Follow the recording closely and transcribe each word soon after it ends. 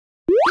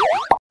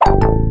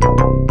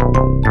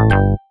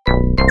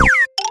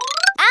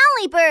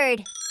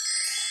OwlyBird.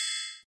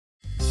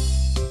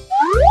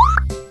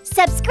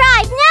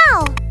 Subscribe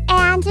now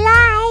and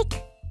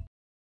like.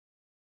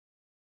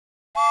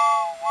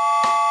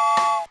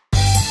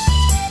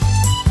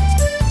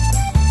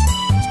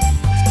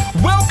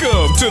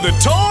 Welcome to the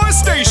toy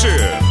station.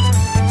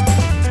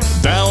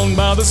 Down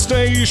by the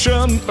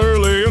station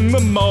early in the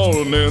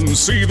morning,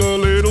 see the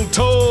little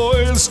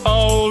toys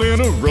all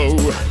in a row.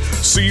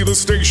 See the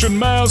station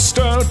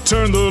master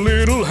turn the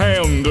little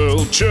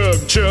handle,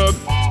 chug, chug,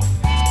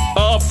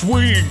 off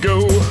we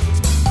go.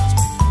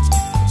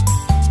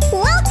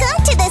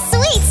 Welcome to the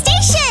sweet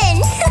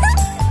station.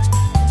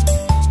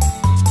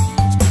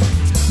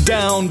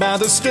 Down by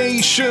the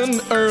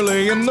station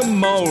early in the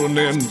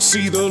morning,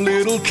 see the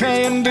little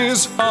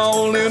candies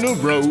all in a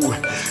row.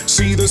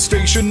 See the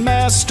station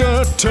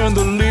master turn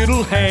the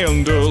little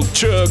handle,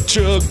 chug,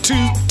 chug,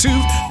 toot,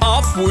 toot,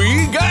 off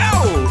we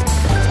go.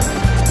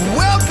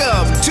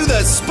 Welcome to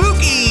the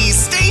spooky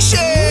station!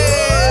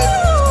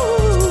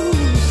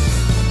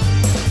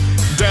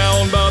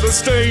 Down by the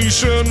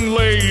station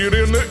late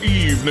in the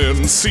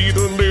evening, see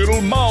the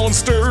little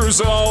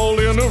monsters all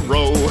in a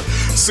row.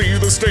 See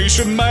the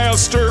station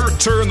master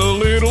turn the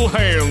little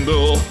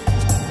handle.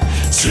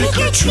 Trick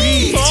or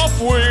treat! Off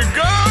we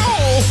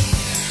go!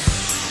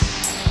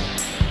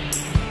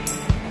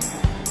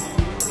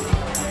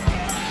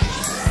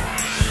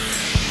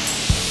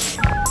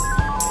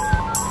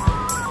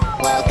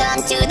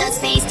 Welcome to the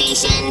space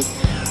station.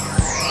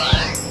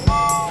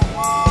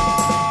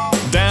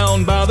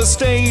 Down by the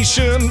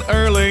station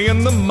early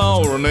in the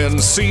morning,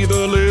 see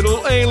the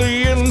little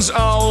aliens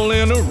all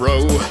in a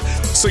row.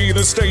 See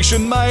the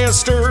station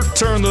master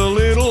turn the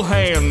little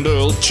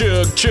handle,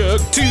 chug, chug,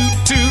 toot,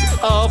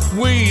 toot, off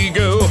we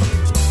go.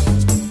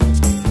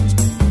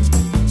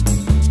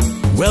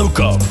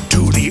 Welcome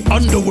to the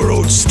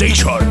Underworld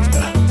Station.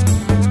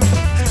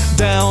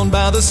 Down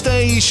by the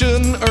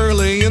station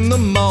early in the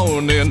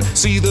morning,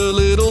 see the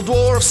little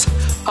dwarfs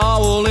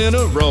all in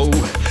a row.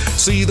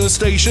 See the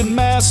station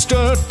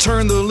master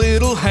turn the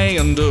little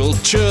handle,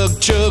 chug,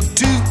 chug,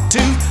 toot,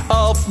 toot,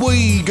 off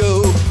we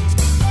go.